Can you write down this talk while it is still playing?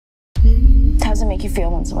How does it make you feel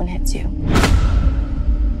when someone hits you?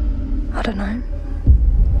 I don't know.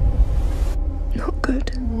 Not good.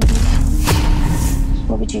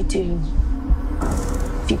 What would you do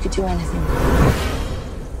if you could do anything?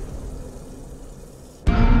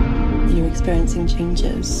 You're experiencing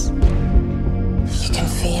changes. You can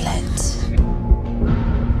feel it.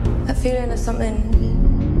 A feeling of something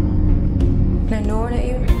gnawing at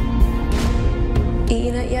you,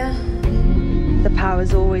 eating at you. The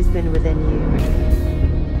power's always been within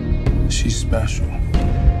you. She's special.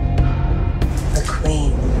 The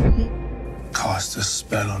Queen. Cast a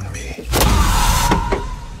spell on me.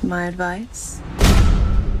 My advice?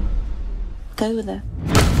 Go with her.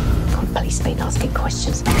 Police been asking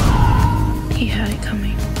questions. He heard it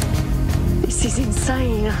coming. This is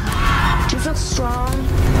insane. Do you feel strong?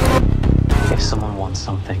 If someone wants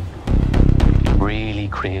something, really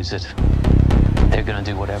craves it, they're gonna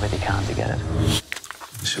do whatever they can to get it.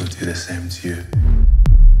 She'll do the same to you.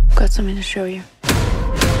 Got something to show you.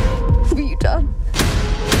 What have you done?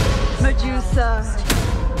 Medusa.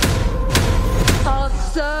 Our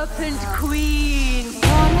serpent queen.